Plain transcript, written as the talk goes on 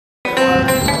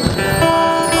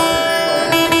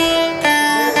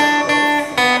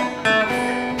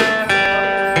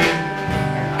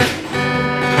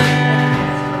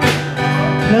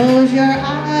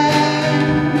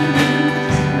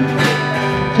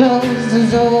close the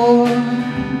door.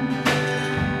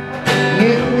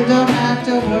 You don't have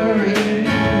to worry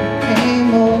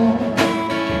anymore.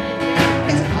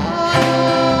 It's all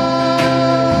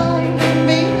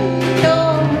be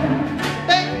your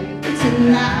baby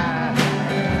tonight.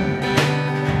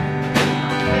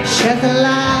 Shut the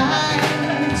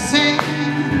lights and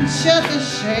shut the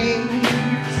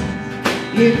shades.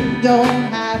 You don't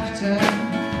have to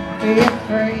be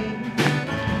afraid.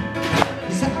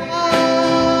 It's all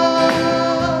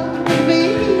be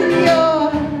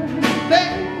your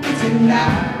baby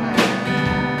tonight.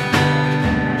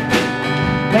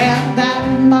 Well, that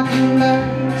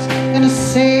mockingbird's gonna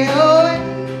sail away.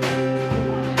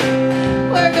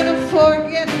 We're gonna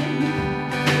forget it.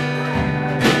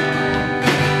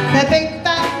 That big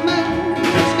fat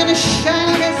moon's gonna shine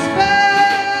like a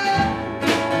spell.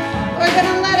 We're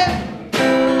gonna let it.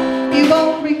 You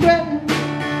won't regret it.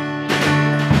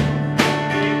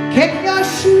 Kick your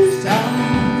shoes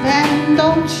off and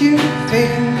don't you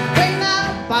fear. Bring that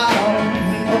bottle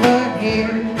over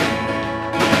here.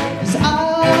 'Cause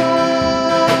I'll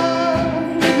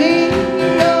be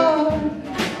your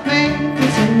baby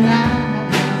tonight.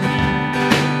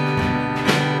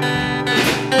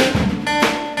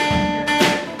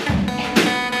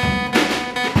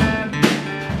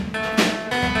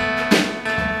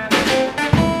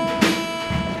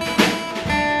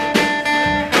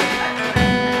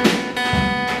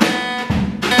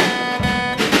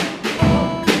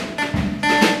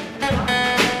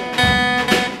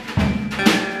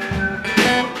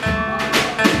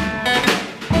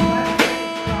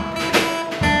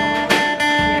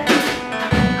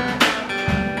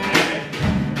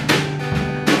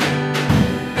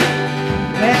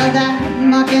 Well, that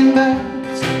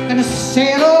mockingbird's gonna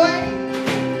sail away.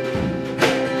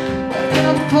 We're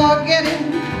gonna forget it.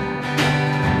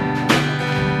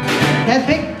 That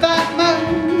big fat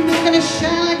moon's gonna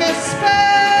shine like a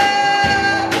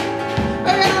spell.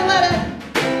 We're gonna let it.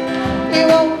 You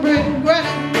won't regret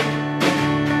it.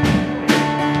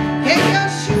 Take your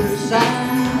shoes off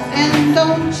and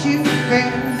don't you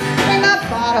fear. Bring that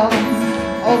bottle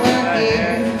over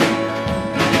here.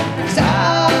 'Cause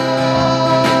I'll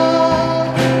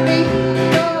be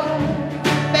your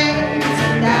baby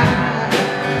tonight.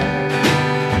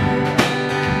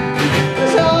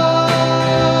 'Cause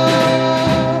I'll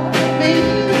be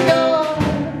your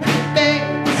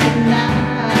baby tonight.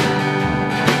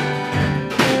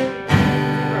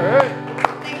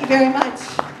 Thank you very much.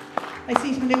 I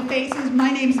see some new faces. My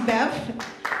name's Bev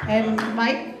and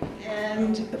Mike,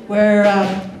 and we're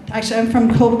actually I'm from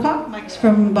Cobocock. Mike's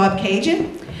from Bob Cajun,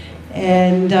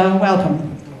 and welcome.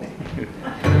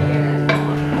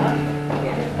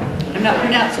 I'm not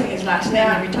pronouncing his last name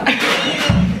every time.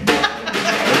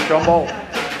 Archambault.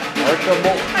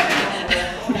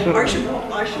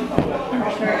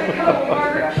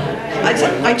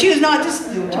 I choose not to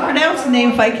pronounce the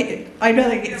name if I can. I'd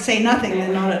rather say nothing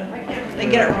than not they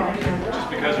get it wrong. Just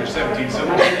because there's 17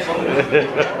 syllables.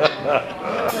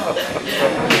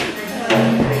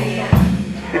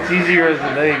 It's easier as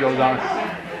the day goes on.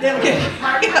 Okay.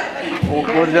 We'll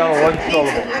go down to one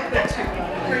syllable.